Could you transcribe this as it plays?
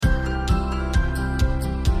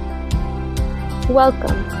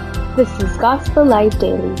Welcome. This is Gospel Light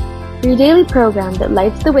Daily, your daily program that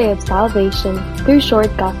lights the way of salvation through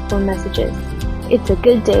short gospel messages. It's a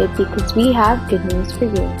good day because we have good news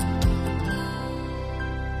for you.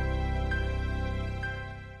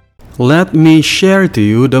 Let me share to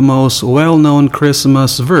you the most well-known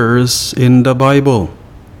Christmas verse in the Bible,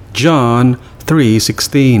 John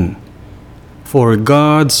 3:16. For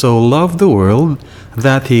God so loved the world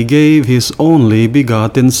that He gave His only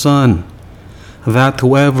begotten Son, that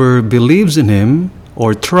whoever believes in Him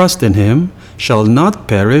or trusts in Him shall not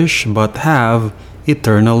perish but have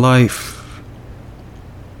eternal life.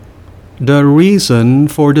 The reason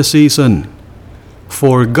for the season.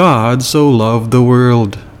 For God so loved the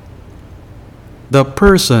world. The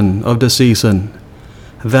person of the season,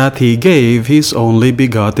 that He gave His only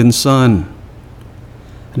begotten Son.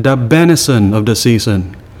 The benison of the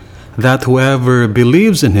season, that whoever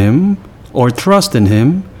believes in Him or trusts in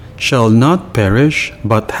Him shall not perish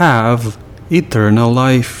but have eternal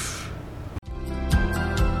life.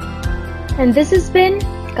 And this has been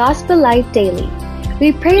Gospel Light Daily.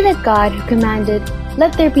 We pray that God who commanded,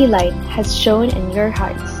 "Let there be light," has shone in your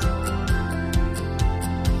hearts.